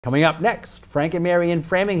Coming up next, Frank and Mary in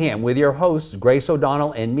Framingham with your hosts, Grace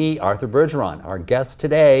O'Donnell and me, Arthur Bergeron. Our guest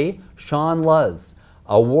today, Shawn Luz,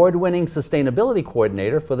 award-winning sustainability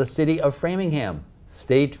coordinator for the city of Framingham.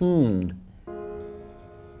 Stay tuned.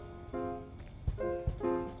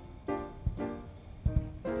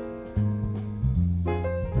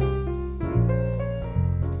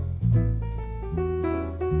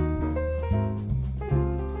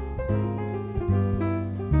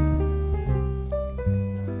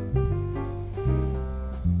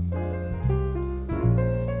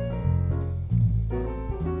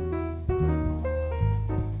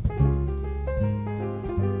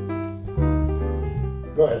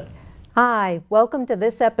 Go ahead. Hi, welcome to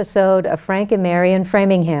this episode of Frank and Mary in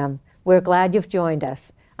Framingham. We're glad you've joined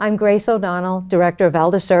us. I'm Grace O'Donnell, Director of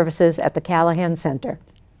Elder Services at the Callahan Center.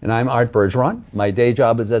 And I'm Art Bergeron. My day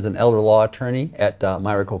job is as an elder law attorney at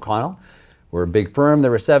Myrick O'Connell. We're a big firm.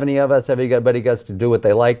 There were 70 of us. Everybody gets to do what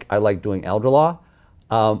they like. I like doing elder law.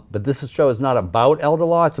 But this show is not about elder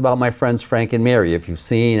law. It's about my friends Frank and Mary. If you've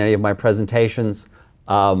seen any of my presentations,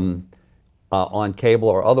 on cable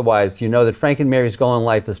or otherwise, you know that Frank and Mary's goal in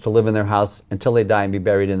life is to live in their house until they die and be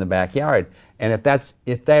buried in the backyard. And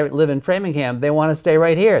if they live in Framingham, they want to stay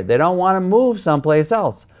right here. They don't want to move someplace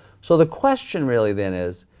else. So the question really then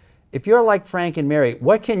is, if you're like Frank and Mary,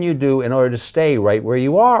 what can you do in order to stay right where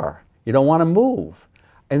you are? You don't want to move.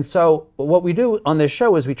 And so what we do on this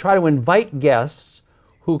show is we try to invite guests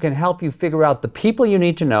who can help you figure out the people you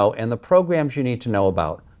need to know and the programs you need to know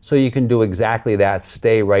about, so you can do exactly that,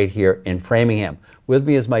 stay right here in Framingham. With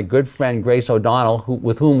me is my good friend Grace O'Donnell,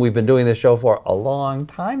 with whom we've been doing this show for a long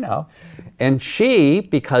time now. And she,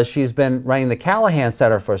 because she's been running the Callahan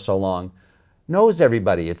Center for so long, knows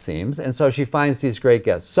everybody, it seems, and so she finds these great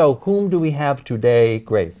guests. So whom do we have today,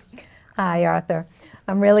 Grace? Hi, Arthur.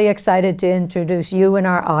 I'm really excited to introduce you and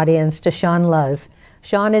our audience to Shawn Luz.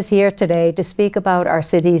 Shawn is here today to speak about our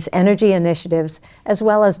city's energy initiatives, as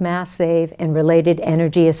well as Mass Save and related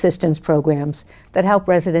energy assistance programs that help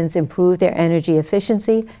residents improve their energy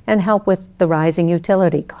efficiency and help with the rising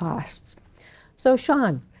utility costs. So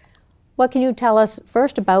Shawn, what can you tell us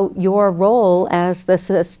first about your role as the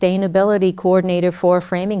sustainability coordinator for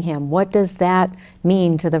Framingham? What does that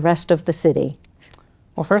mean to the rest of the city?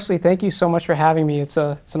 Well, firstly, thank you so much for having me. It's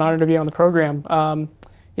an honor to be on the program.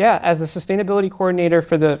 Yeah, as the sustainability coordinator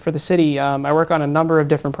for the city, I work on a number of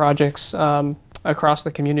different projects across the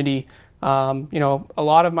community. You know, a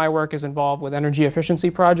lot of my work is involved with energy efficiency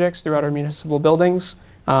projects throughout our municipal buildings.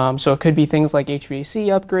 So it could be things like HVAC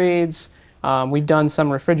upgrades. We've done some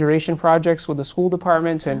refrigeration projects with the school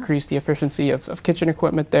department to increase the efficiency of kitchen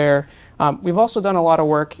equipment there. We've also done a lot of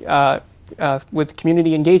work with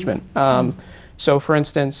community engagement. So for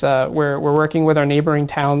instance, we're working with our neighboring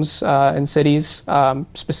towns and cities,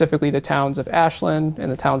 specifically the towns of Ashland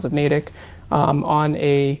and the towns of Natick, on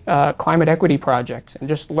a climate equity project, and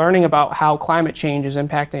just learning about how climate change is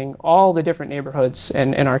impacting all the different neighborhoods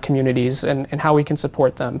in our communities, and how we can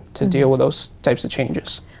support them to deal with those types of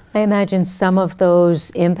changes. I imagine some of those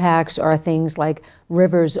impacts are things like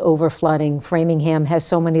rivers overflooding. Framingham has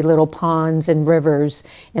so many little ponds and rivers,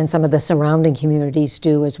 and some of the surrounding communities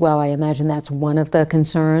do as well. I imagine that's one of the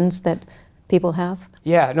concerns that people have.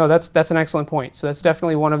 Yeah, no, that's an excellent point. So that's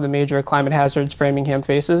definitely one of the major climate hazards Framingham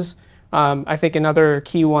faces. I think another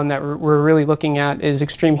key one that we're really looking at is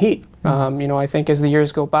extreme heat. You know, I think as the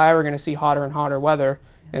years go by, we're going to see hotter and hotter weather.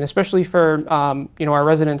 And especially for you know, our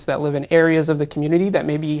residents that live in areas of the community that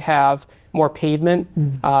maybe have more pavement,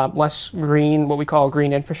 less green, what we call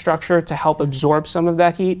green infrastructure to help absorb some of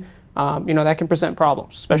that heat, you know, that can present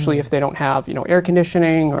problems, especially if they don't have, you know, air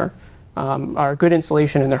conditioning or good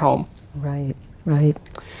insulation in their home. Right, right.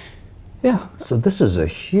 Yeah. So this is a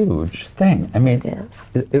huge thing. I mean, yes.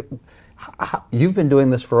 You've been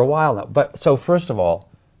doing this for a while now. But so first of all,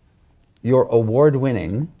 you're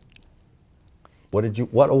award-winning.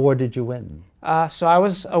 What award did you win? So I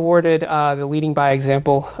was awarded the Leading by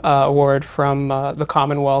Example award from the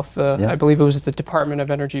Commonwealth. I believe it was the Department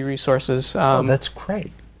of Energy Resources. Oh, that's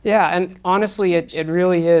great. Yeah, and honestly, it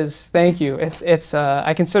really is. Thank you. It's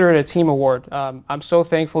I consider it a team award. I'm so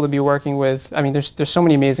thankful to be working with. I mean, there's so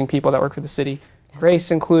many amazing people that work for the city.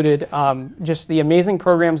 Grace included, just the amazing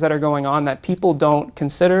programs that are going on that people don't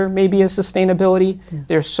consider maybe as sustainability.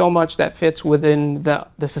 There's so much that fits within the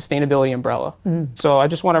sustainability umbrella. So I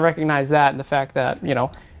just want to recognize that, and the fact that, you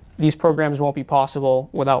know, these programs won't be possible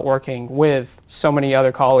without working with so many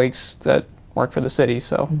other colleagues that work for the city.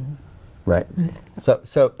 So, right. So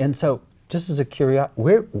just as a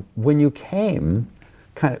curiosity, when you came,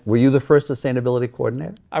 were you the first sustainability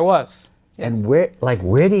coordinator? I was. Yes. And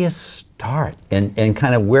where do you start? And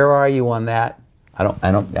kind of where are you on that?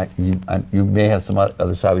 you may have some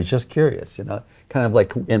other side. I was just curious, you know, kind of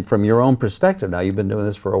like, and from your own perspective, now you've been doing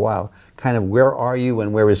this for a while, kind of where are you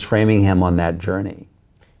and where is Framingham on that journey?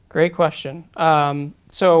 Great question. Coming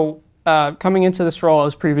into this role, I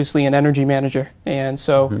was previously an energy manager. And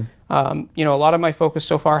so, you know, a lot of my focus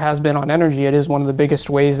so far has been on energy. It is one of the biggest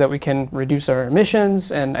ways that we can reduce our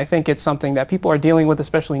emissions. And I think it's something that people are dealing with,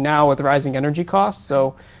 especially now with rising energy costs.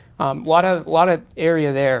 So a lot of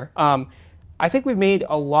area there. I think we've made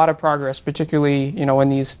a lot of progress, particularly, you know, in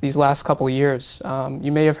these last couple of years.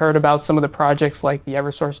 You may have heard about some of the projects like the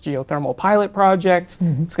Eversource Geothermal Pilot Project.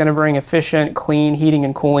 It's going to bring efficient, clean heating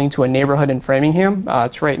and cooling to a neighborhood in Framingham.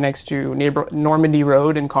 It's right next to Normandy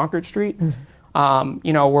Road and Concord Street.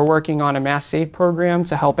 You know, we're working on a Mass Save program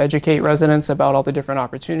to help educate residents about all the different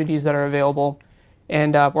opportunities that are available.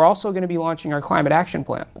 And we're also going to be launching our Climate Action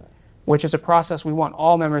Plan, which is a process we want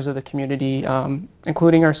all members of the community,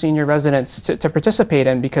 including our senior residents, to participate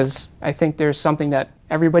in, because I think there's something that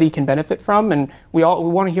everybody can benefit from, and we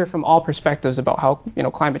want to hear from all perspectives about how, you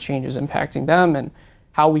know, climate change is impacting them and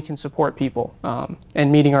how we can support people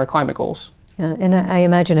in meeting our climate goals. And I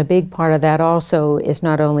imagine a big part of that also is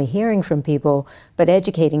not only hearing from people, but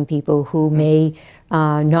educating people who may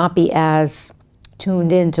not be as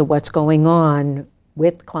tuned into what's going on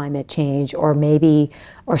with climate change, or maybe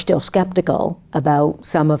are still skeptical about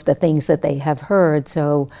some of the things that they have heard.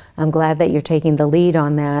 So I'm glad that you're taking the lead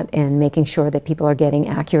on that and making sure that people are getting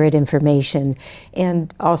accurate information,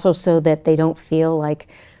 and also so that they don't feel like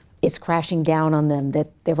it's crashing down on them, that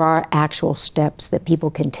there are actual steps that people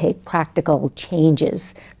can take, practical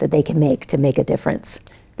changes that they can make to make a difference.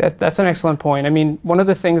 That's an excellent point. I mean, one of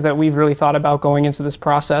the things that we've really thought about going into this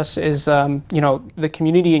process is, you know, the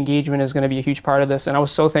community engagement is going to be a huge part of this. And I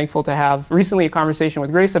was so thankful to have recently a conversation with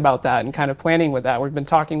Grace about that and kind of planning with that. We've been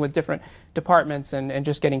talking with different departments and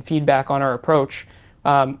just getting feedback on our approach.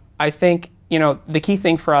 I think, you know, the key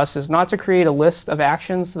thing for us is not to create a list of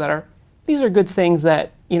actions that are, these are good things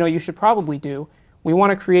that, you know, you should probably do. We want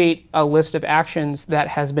to create a list of actions that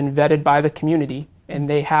has been vetted by the community, and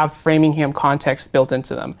they have Framingham context built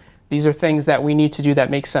into them. These are things that we need to do that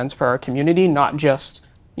make sense for our community, not just,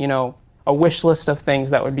 you know, a wish list of things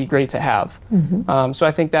that would be great to have. So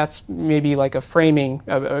I think that's maybe like a framing,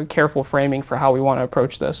 a careful framing for how we want to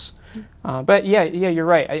approach this. But yeah, you're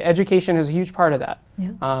right. Education is a huge part of that.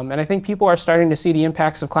 And I think people are starting to see the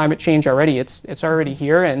impacts of climate change already. It's already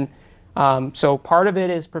here, and so part of it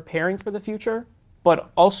is preparing for the future,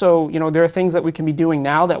 but also, you know, there are things that we can be doing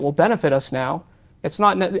now that will benefit us now. It's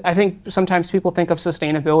not, I think sometimes people think of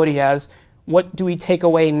sustainability as, what do we take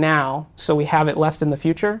away now so we have it left in the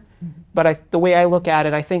future? But the way I look at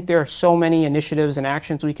it, I think there are so many initiatives and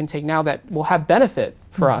actions we can take now that will have benefit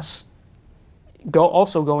for us,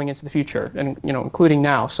 also going into the future, and, you know, including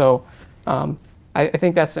now. So I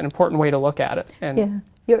think that's an important way to look at it. And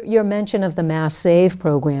Your mention of the Mass Save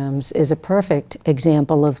programs is a perfect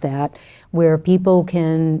example of that, where people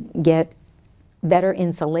can get better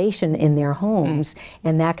insulation in their homes,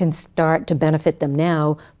 and that can start to benefit them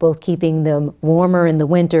now, both keeping them warmer in the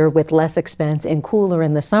winter with less expense and cooler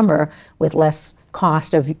in the summer with less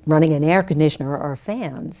cost of running an air conditioner or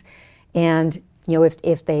fans. And, you know,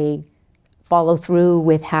 if they follow through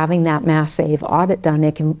with having that Mass Save audit done,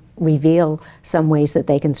 it can reveal some ways that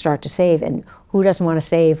they can start to save. And who doesn't want to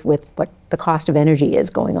save with what the cost of energy is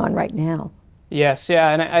going on right now? Yes,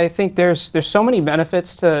 yeah, and I think there's so many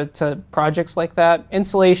benefits to projects like that.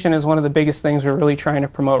 Insulation is one of the biggest things we're really trying to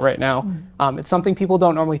promote right now. It's something people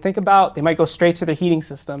don't normally think about. They might go straight to their heating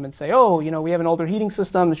system and say, oh, you know, we have an older heating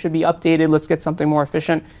system, it should be updated, let's get something more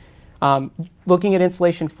efficient. Looking at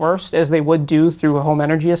insulation first, as they would do through a home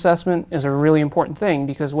energy assessment, is a really important thing,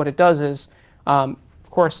 because what it does is, of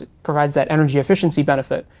course, it provides that energy efficiency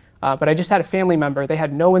benefit. But I just had a family member, they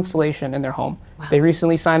had no insulation in their home. Wow. They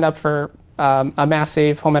recently signed up for a Mass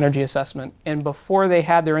Save home energy assessment. And before they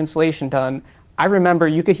had their insulation done, I remember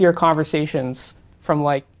you could hear conversations from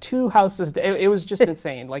like 2 houses. It was just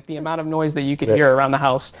insane, like the amount of noise that you could hear around the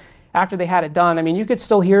house. After they had it done, I mean, you could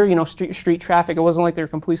still hear, you know, street traffic. It wasn't like they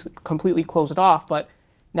were completely closed off, but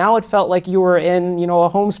now it felt like you were in, you know, a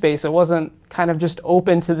home space. It wasn't kind of just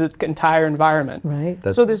open to the entire environment. Right.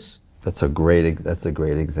 That's a great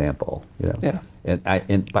example. You know? Yeah.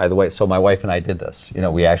 And by the way, so my wife and I did this. You know,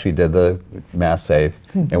 we actually did the Mass Save,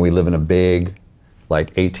 and we live in a big,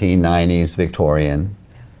 like 1890s Victorian,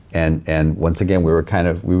 and once again we were kind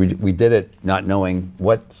of we did it not knowing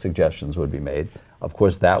what suggestions would be made. Of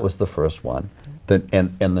course, that was the first one.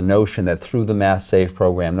 And the notion that through the Mass Save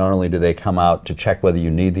program, not only do they come out to check whether you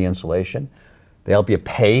need the insulation, they help you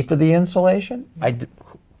pay for the insulation.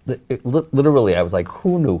 literally, I was like,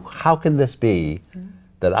 who knew? How can this be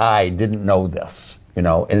that I didn't know this? You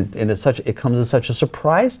know, and it comes as such a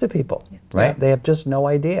surprise to people, right? Yeah. They have just no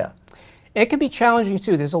idea. It can be challenging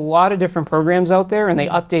too. There's a lot of different programs out there, and they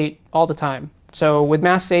update all the time. So with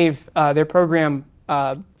Mass Save, their program,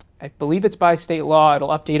 I believe it's by state law, it'll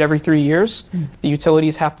update every 3 years. The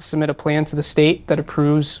utilities have to submit a plan to the state that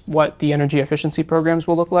approves what the energy efficiency programs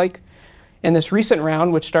will look like. In this recent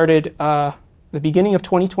round, which started the beginning of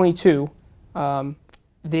 2022,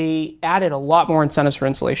 they added a lot more incentives for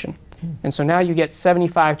insulation. And so now you get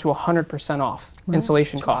 75 to 100% off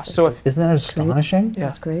insulation costs. So if, Isn't that astonishing? Yeah.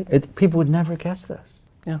 That's great. People would never guess this.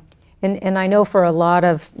 yeah. And I know for a lot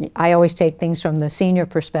of, I always take things from the senior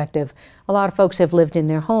perspective, a lot of folks have lived in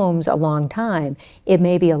their homes a long time. It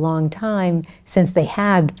may be a long time since they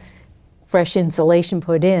had fresh insulation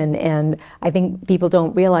put in, and I think people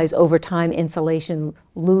don't realize over time insulation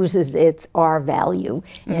loses its R value,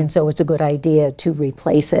 and so it's a good idea to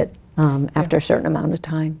replace it after a certain amount of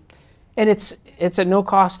time. And it's at no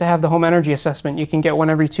cost to have the home energy assessment. You can get one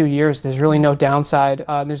every 2 years. There's really no downside.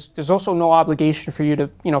 There's also no obligation for you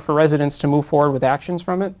to, for residents to move forward with actions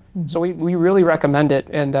from it. So we really recommend it.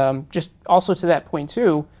 And just also to that point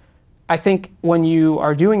too, I think when you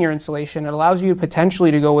are doing your installation, it allows you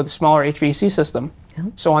potentially to go with a smaller HVAC system. Yeah.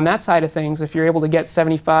 So on that side of things, if you're able to get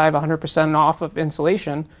 75, 100% off of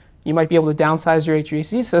insulation, you might be able to downsize your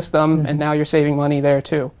HVAC system, and now you're saving money there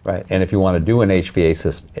too. Right, and if you want to do an HVAC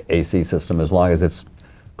system, as long as it's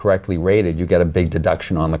correctly rated, you get a big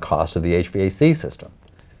deduction on the cost of the HVAC system.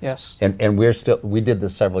 Yes. And we did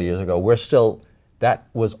this several years ago. That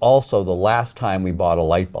was also the last time we bought a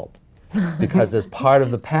light bulb. Because as part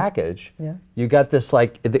of the package, you got this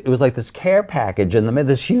it was like this care package in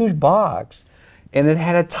this huge box. And it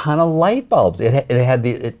had a ton of light bulbs. It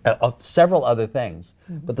had several other things.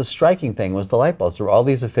 But the striking thing was the light bulbs. There were all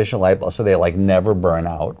these efficient light bulbs, so they never burn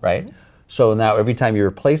out, right? So now every time you're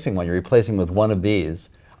replacing one, you're replacing with one of these.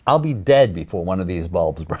 I'll be dead before one of these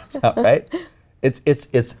bulbs burns out, right?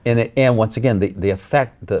 And once again, the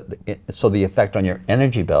effect, so the effect on your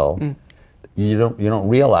energy bill, you don't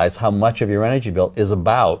realize how much of your energy bill is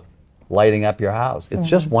about lighting up your house. It's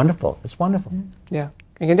just wonderful. It's wonderful. Yeah.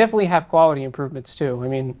 It can definitely have quality improvements too. I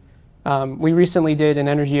mean, we recently did an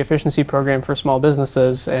energy efficiency program for small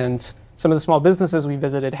businesses, and some of the small businesses we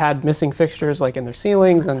visited had missing fixtures in their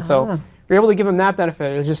ceilings, and so we were able to give them that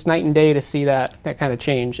benefit. It was just night and day to see that kind of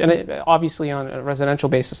change, and obviously on a residential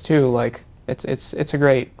basis too. It's a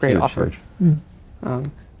great Huge, offer.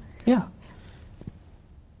 Yeah.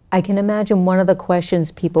 I can imagine one of the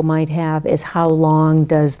questions people might have is how long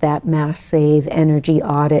does that Mass Save energy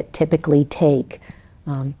audit typically take?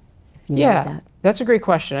 If you know that. That's a great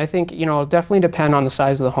question. I think it'll definitely depend on the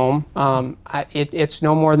size of the home. It's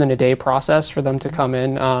no more than a day process for them to come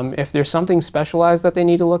in. If there's something specialized that they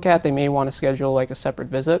need to look at, they may want to schedule a separate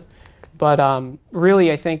visit. But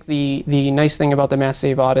really, I think the nice thing about the Mass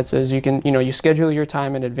Save audits is you can you schedule your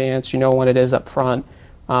time in advance. You know when it is up front.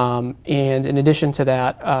 And in addition to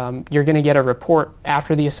that, you're going to get a report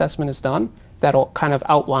after the assessment is done that'll kind of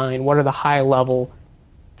outline what are the high-level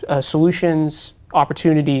solutions,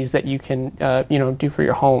 opportunities that you can do for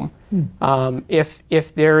your home.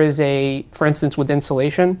 If there is for instance with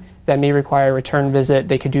insulation, that may require a return visit,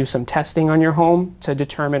 they could do some testing on your home to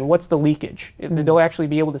determine what's the leakage. They'll actually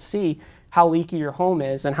be able to see how leaky your home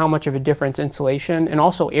is and how much of a difference insulation and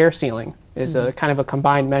also air sealing is a kind of a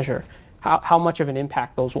combined measure. How much of an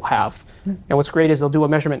impact those will have. And what's great is they'll do a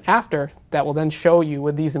measurement after that will then show you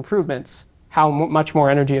with these improvements how much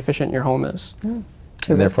more energy efficient your home is. And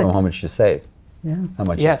therefore how much you save. Yeah. How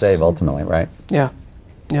much you save ultimately, right? Yeah.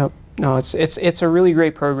 Yep. No, it's a really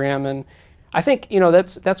great program, and I think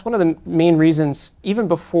that's one of the main reasons. Even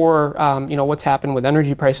before what's happened with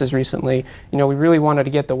energy prices recently, we really wanted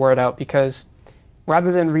to get the word out, because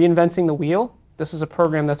rather than reinventing the wheel, this is a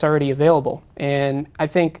program that's already available. And I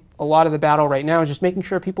think a lot of the battle right now is just making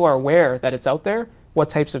sure people are aware that it's out there, what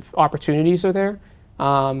types of opportunities are there,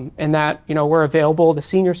 and that we're available. The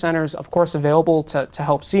senior center is of course available to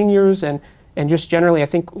help seniors, and just generally I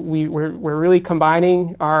think we're really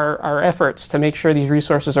combining our efforts to make sure these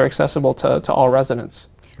resources are accessible to all residents.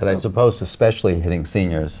 But I suppose especially hitting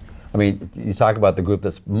seniors. I mean, you talk about the group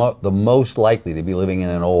that's the most likely to be living in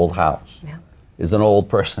an old house. Yeah. Is an old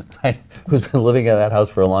person, right, who's been living in that house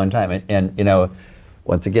for a long time. And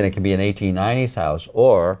once again, it can be an 1890s house,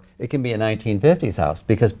 or it can be a 1950s house,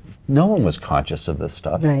 because no one was conscious of this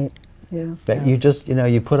stuff. Right, yeah. But you just,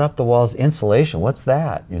 you put up the walls, insulation, what's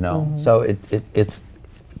that, So it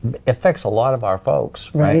affects a lot of our folks,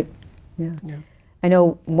 right? Yeah. I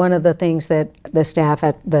know one of the things that the staff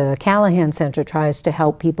at the Callahan Center tries to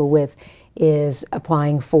help people with is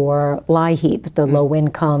applying for LIHEAP, the Low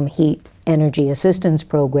Income Heat Energy Assistance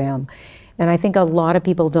Program. And I think a lot of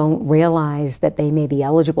people don't realize that they may be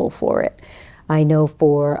eligible for it. I know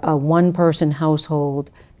for a one-person household,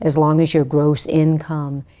 as long as your gross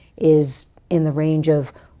income is in the range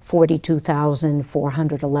of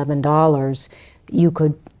 $42,411, you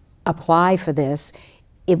could apply for this.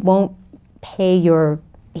 It won't pay your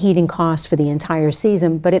heating costs for the entire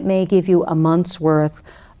season, but it may give you a month's worth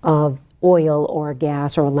of oil or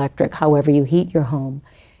gas or electric, however you heat your home.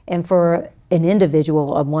 And for an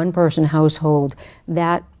individual, a one-person household,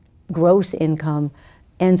 that gross income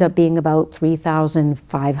ends up being about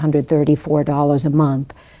 $3,534 a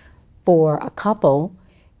month. For a couple,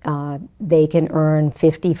 they can earn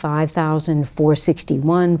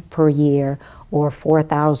 $55,461 per year or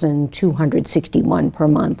 $4,261 per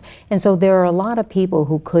month. And so there are a lot of people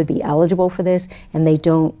who could be eligible for this and they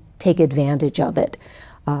don't take advantage of it.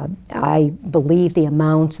 I believe the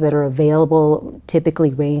amounts that are available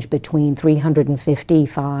typically range between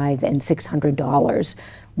 $355 and $600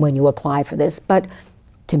 when you apply for this. But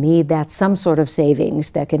to me, that's some sort of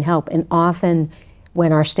savings that can help. And often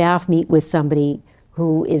when our staff meet with somebody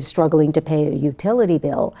who is struggling to pay a utility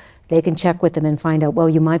bill, they can check with them and find out, well,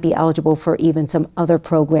 you might be eligible for even some other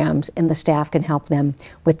programs, and the staff can help them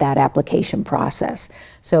with that application process.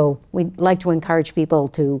 So we'd like to encourage people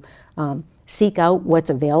to seek out what's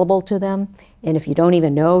available to them. And if you don't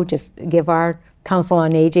even know, just give our Council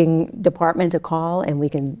on Aging department a call and we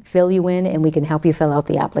can fill you in and we can help you fill out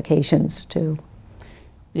the applications too.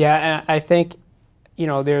 Yeah, and I think, you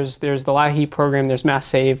know, there's the LIHEAP program, there's Mass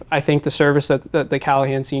Save. I think the service that the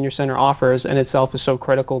Callahan Senior Center offers in itself is so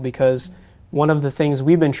critical because one of the things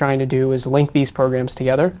we've been trying to do is link these programs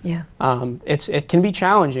together. Yeah. It can be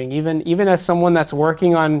challenging, even as someone that's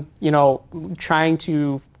working on, you know, trying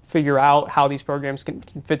to figure out how these programs can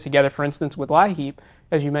fit together. For instance, with LIHEAP,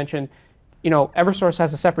 as you mentioned, you know, Eversource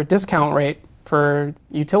has a separate discount rate for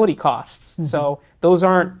utility costs. Mm-hmm. So those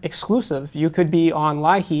aren't exclusive. You could be on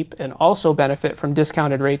LIHEAP and also benefit from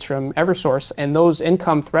discounted rates from Eversource, and those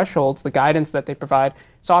income thresholds, the guidance that they provide,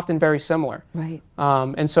 it's often very similar. Right.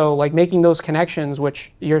 And so like making those connections,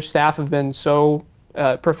 which your staff have been so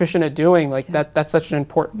proficient at doing, like that's such an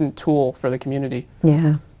important tool for the community.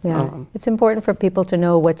 Yeah. Yeah, it's important for people to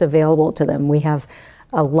know what's available to them. We have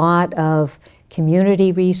a lot of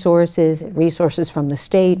community resources from the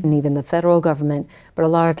state and even the federal government, but a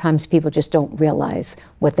lot of times people just don't realize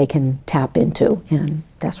what they can tap into, and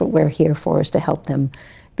that's what we're here for, is to help them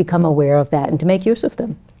become aware of that and to make use of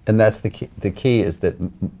them. And that's the key. The key is that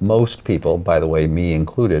most people, by the way, me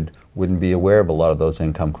included, wouldn't be aware of a lot of those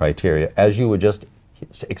income criteria, as you were just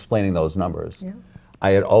explaining those numbers. Yeah.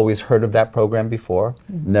 I had always heard of that program before,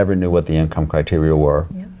 never knew what the income criteria were,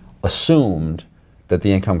 assumed that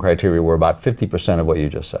the income criteria were about 50% of what you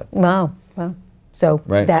just said. Wow, wow. So,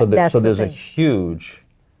 right? that's so there's the a huge,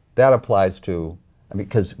 that applies to, I mean,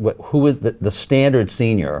 because who is the standard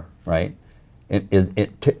senior, right,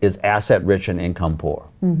 is asset rich and income poor,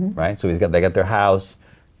 right? So they got their house,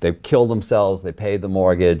 they've killed themselves, they paid the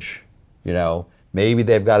mortgage, you know, maybe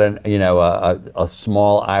they've got a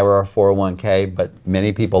small IRA or 401k, but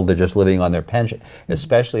many people, they're just living on their pension,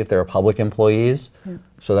 especially if they're public employees.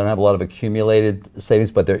 So they don't have a lot of accumulated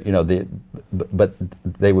savings, but they're, but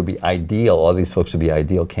they would be ideal. All these folks would be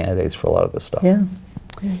ideal candidates for a lot of this stuff. Yeah.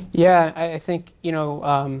 Yeah, I think,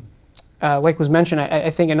 like was mentioned, I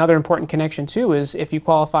think another important connection too is if you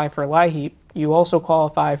qualify for LIHEAP, you also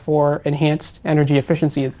qualify for enhanced energy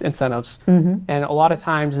efficiency incentives. And a lot of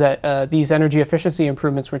times that these energy efficiency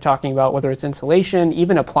improvements we're talking about, whether it's insulation,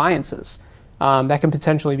 even appliances, that can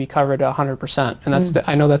potentially be covered 100%. And that's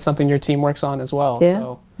I know that's something your team works on as well.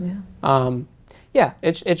 Yeah. So, yeah,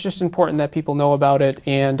 it's just important that people know about it.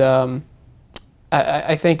 And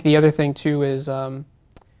I think the other thing too is there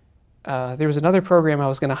was another program I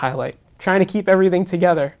was going to highlight. Trying to keep everything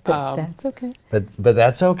together. That's okay. But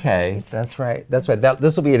that's okay. That's right. That's right.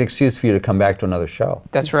 This will be an excuse for you to come back to another show.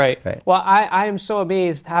 That's right. Well, I am so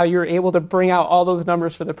amazed how you're able to bring out all those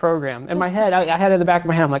numbers for the program. In my head, I had it in the back of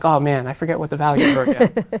my head, I'm like, oh man, I forget what the values were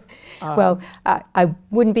again. Well, I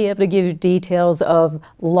wouldn't be able to give you details of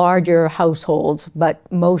larger households, but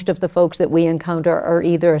most of the folks that we encounter are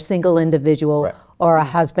either a single individual or a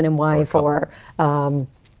husband and wife or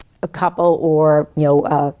a couple or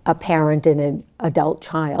a parent and an adult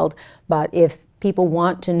child. But if people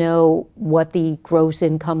want to know what the gross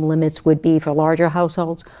income limits would be for larger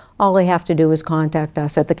households, all they have to do is contact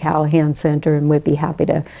us at the Callahan Center, and we'd be happy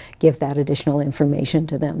to give that additional information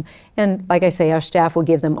to them. And like I say, our staff will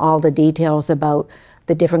give them all the details about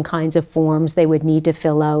the different kinds of forms they would need to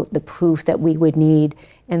fill out, the proof that we would need,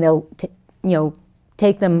 and they'll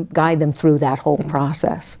guide them through that whole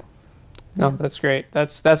process. No, that's great.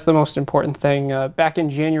 That's the most important thing. Back in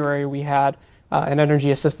January, we had an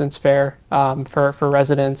energy assistance fair for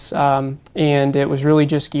residents, and it was really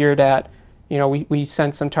just geared at, we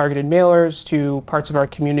sent some targeted mailers to parts of our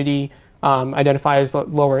community, identify as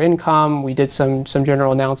lower income. We did some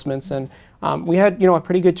general announcements, and we had a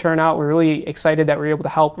pretty good turnout. We're really excited that we were able to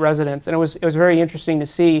help residents, and it was very interesting to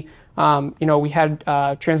see. We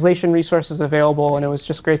had translation resources available, and it was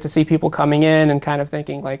just great to see people coming in and kind of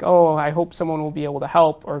thinking like, oh, I hope someone will be able to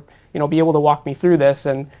help, or be able to walk me through this,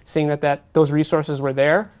 and seeing that those resources were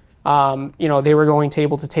there. They were going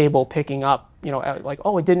table to table picking up, like,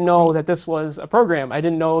 oh, I didn't know that this was a program. I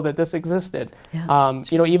didn't know that this existed. Yeah.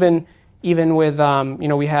 Even with,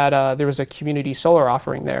 we had, there was a community solar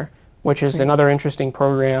offering there, which is another interesting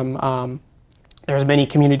program. There's many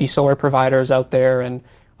community solar providers out there, and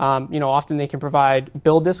often they can provide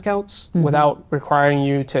bill discounts without requiring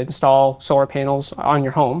you to install solar panels on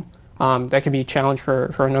your home. That can be a challenge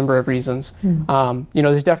for a number of reasons.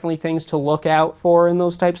 There's definitely things to look out for in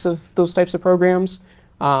those types of programs.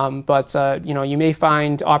 But you may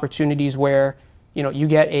find opportunities where you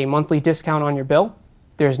get a monthly discount on your bill.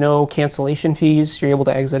 There's no cancellation fees. You're able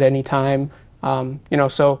to exit any time.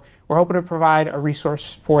 So we're hoping to provide a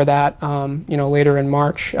resource for that, later in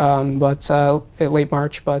March, late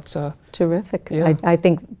March. But terrific. Yeah. I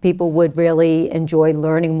think people would really enjoy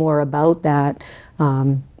learning more about that,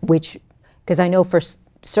 because I know for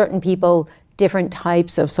certain people, different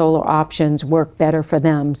types of solar options work better for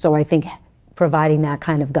them. So I think providing that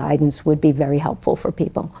kind of guidance would be very helpful for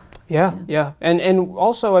people. Yeah. And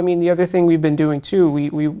also, the other thing we've been doing too,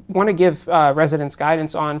 we want to give residents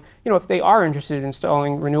guidance on, if they are interested in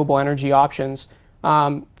installing renewable energy options.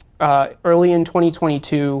 Early in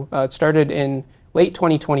 2022, it started in late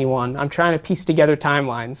 2021. I'm trying to piece together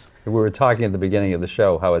timelines. We were talking at the beginning of the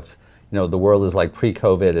show how it's, the world is like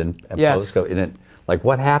pre-COVID and yes. post-COVID. And like,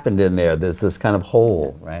 what happened in there? There's this kind of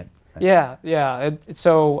hole, right? Yeah.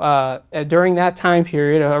 So during that time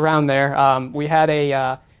period, around there, we had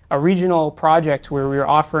a regional project where we were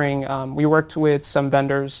offering, we worked with some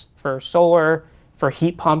vendors for solar, for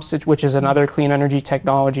heat pumps, which is another clean energy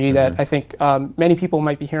technology that I think many people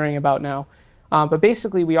might be hearing about now. But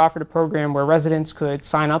basically, we offered a program where residents could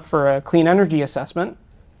sign up for a clean energy assessment,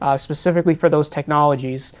 specifically for those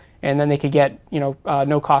technologies, and then they could get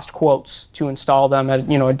no-cost quotes to install them at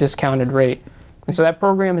a discounted rate. And so that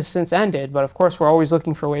program has since ended, but of course we're always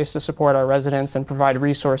looking for ways to support our residents and provide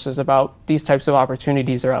resources about these types of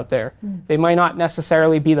opportunities are out there. They might not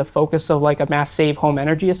necessarily be the focus of like a mass save home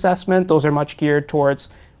energy assessment. Those are much geared towards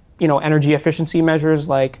energy efficiency measures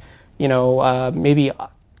like maybe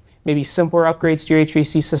simpler upgrades to your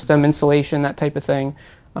HVAC system, insulation, that type of thing.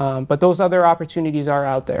 But those other opportunities are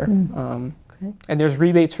out there. And there's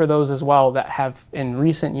rebates for those as well that have in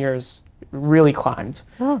recent years really climbed.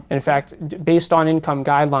 In fact, based on income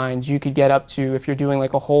guidelines, you could get up to, if you're doing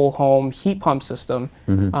like a whole home heat pump system,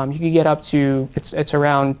 you could get up to, it's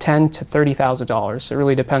around $10,000 to $30,000. It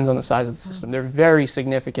really depends on the size of the system. There are very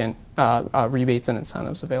significant rebates and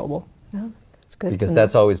incentives available. That's good. Because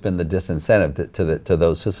that's always been the disincentive to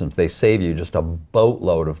those systems. They save you just a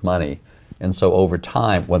boatload of money. And so over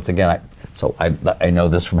time, once again, I know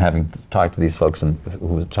this from having talked to these folks who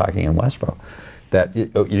were talking in Westboro, that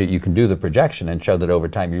you can do the projection and show that over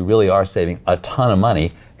time you really are saving a ton of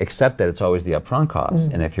money, except that it's always the upfront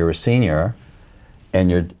cost. And if you're a senior and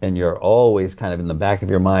you're always kind of in the back of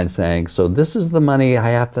your mind saying, so this is the money I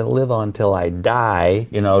have to live on till I die,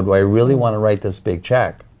 do I really want to write this big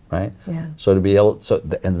check, right? Yeah. So to be able,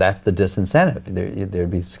 and that's the disincentive. They'd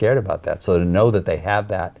be scared about that. So to know that they have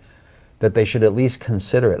that they should at least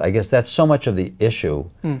consider it. I guess that's so much of the issue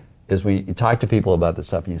is when you talk to people about this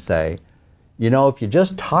stuff and you say, if you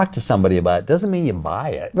just talk to somebody about it, doesn't mean you buy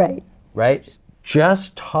it. Right. Right?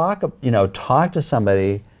 Just talk to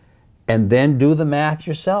somebody and then do the math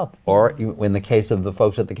yourself. Or in the case of the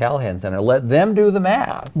folks at the Callahan Center, let them do the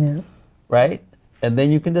math. Yeah. Right? And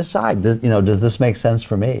then you can decide, does this make sense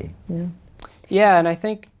for me? Yeah. Yeah, and I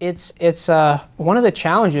think it's one of the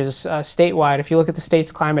challenges statewide. If you look at the state's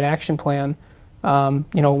climate action plan,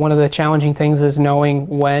 one of the challenging things is knowing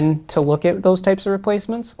when to look at those types of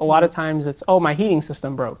replacements. A lot of times it's, oh, my heating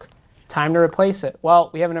system broke. time to replace it.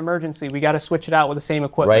 Well, we have an emergency. We got to switch it out with the same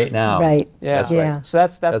equipment. Right now. Right. Yeah. That's right. So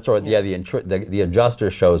that's Or the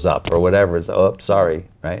adjuster shows up or whatever. It's, oh, sorry,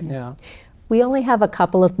 right? yeah. We only have a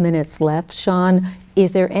couple of minutes left, Shawn.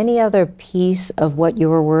 Is there any other piece of what you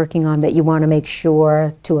were working on that you want to make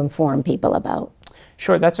sure to inform people about?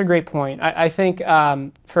 Sure, that's a great point. I think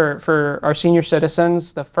for our senior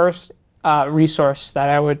citizens, the first resource that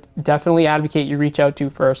I would definitely advocate you reach out to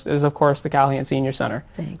first is, of course, the Callahan Senior Center.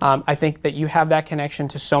 I think that you have that connection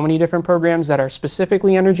to so many different programs that are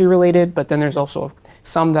specifically energy related, but then there's also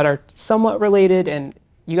some that are somewhat related, and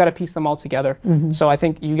you got to piece them all together. So I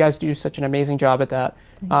think you guys do such an amazing job at that.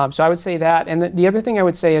 So I would say that. And the other thing I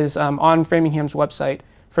would say is on Framingham's website,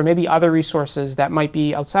 for maybe other resources that might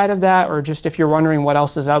be outside of that, or just if you're wondering what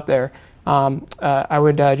else is out there, I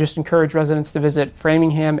would just encourage residents to visit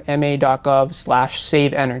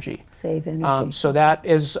framinghamma.gov/saveenergy. Save energy. So that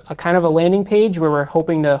is a kind of a landing page where we're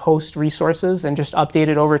hoping to host resources and just update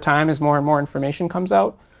it over time as more and more information comes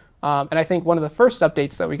out. And I think one of the first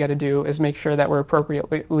updates that we got to do is make sure that we're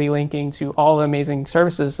appropriately linking to all the amazing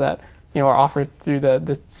services that are offered through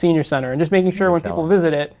the senior center, and just making sure when people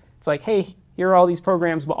visit it, it's like, hey, here are all these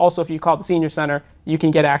programs, but also if you call the senior center, you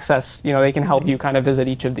can get access. They can help you kind of visit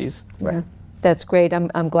each of these. Yeah, that's great.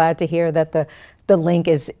 I'm glad to hear that the link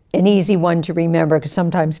is an easy one to remember, because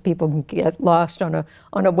sometimes people can get lost on a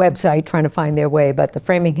website trying to find their way. But the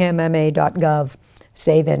framinghamma.gov,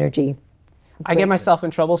 save energy. I get myself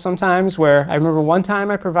in trouble sometimes where I remember one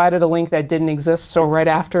time I provided a link that didn't exist, so right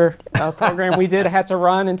after a program we did, I had to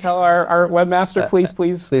run and tell our webmaster, please.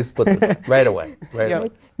 Please put this right away. Right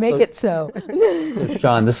away. Make it so.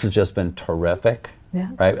 Shawn, this has just been terrific. Yeah.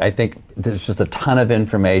 Right? I think there's just a ton of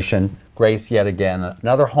information. Grace, yet again,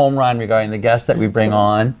 another home run regarding the guests that we bring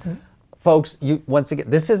on. Folks, once again,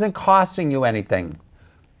 this isn't costing you anything.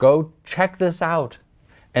 Go check this out.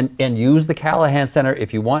 And use the Callahan Center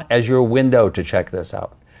if you want as your window to check this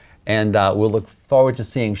out. And we'll look forward to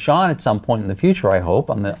seeing Shawn at some point in the future, I hope,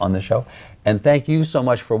 on the show. And thank you so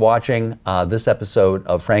much for watching this episode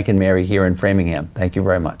of Frank and Mary here in Framingham. Thank you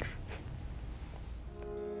very much.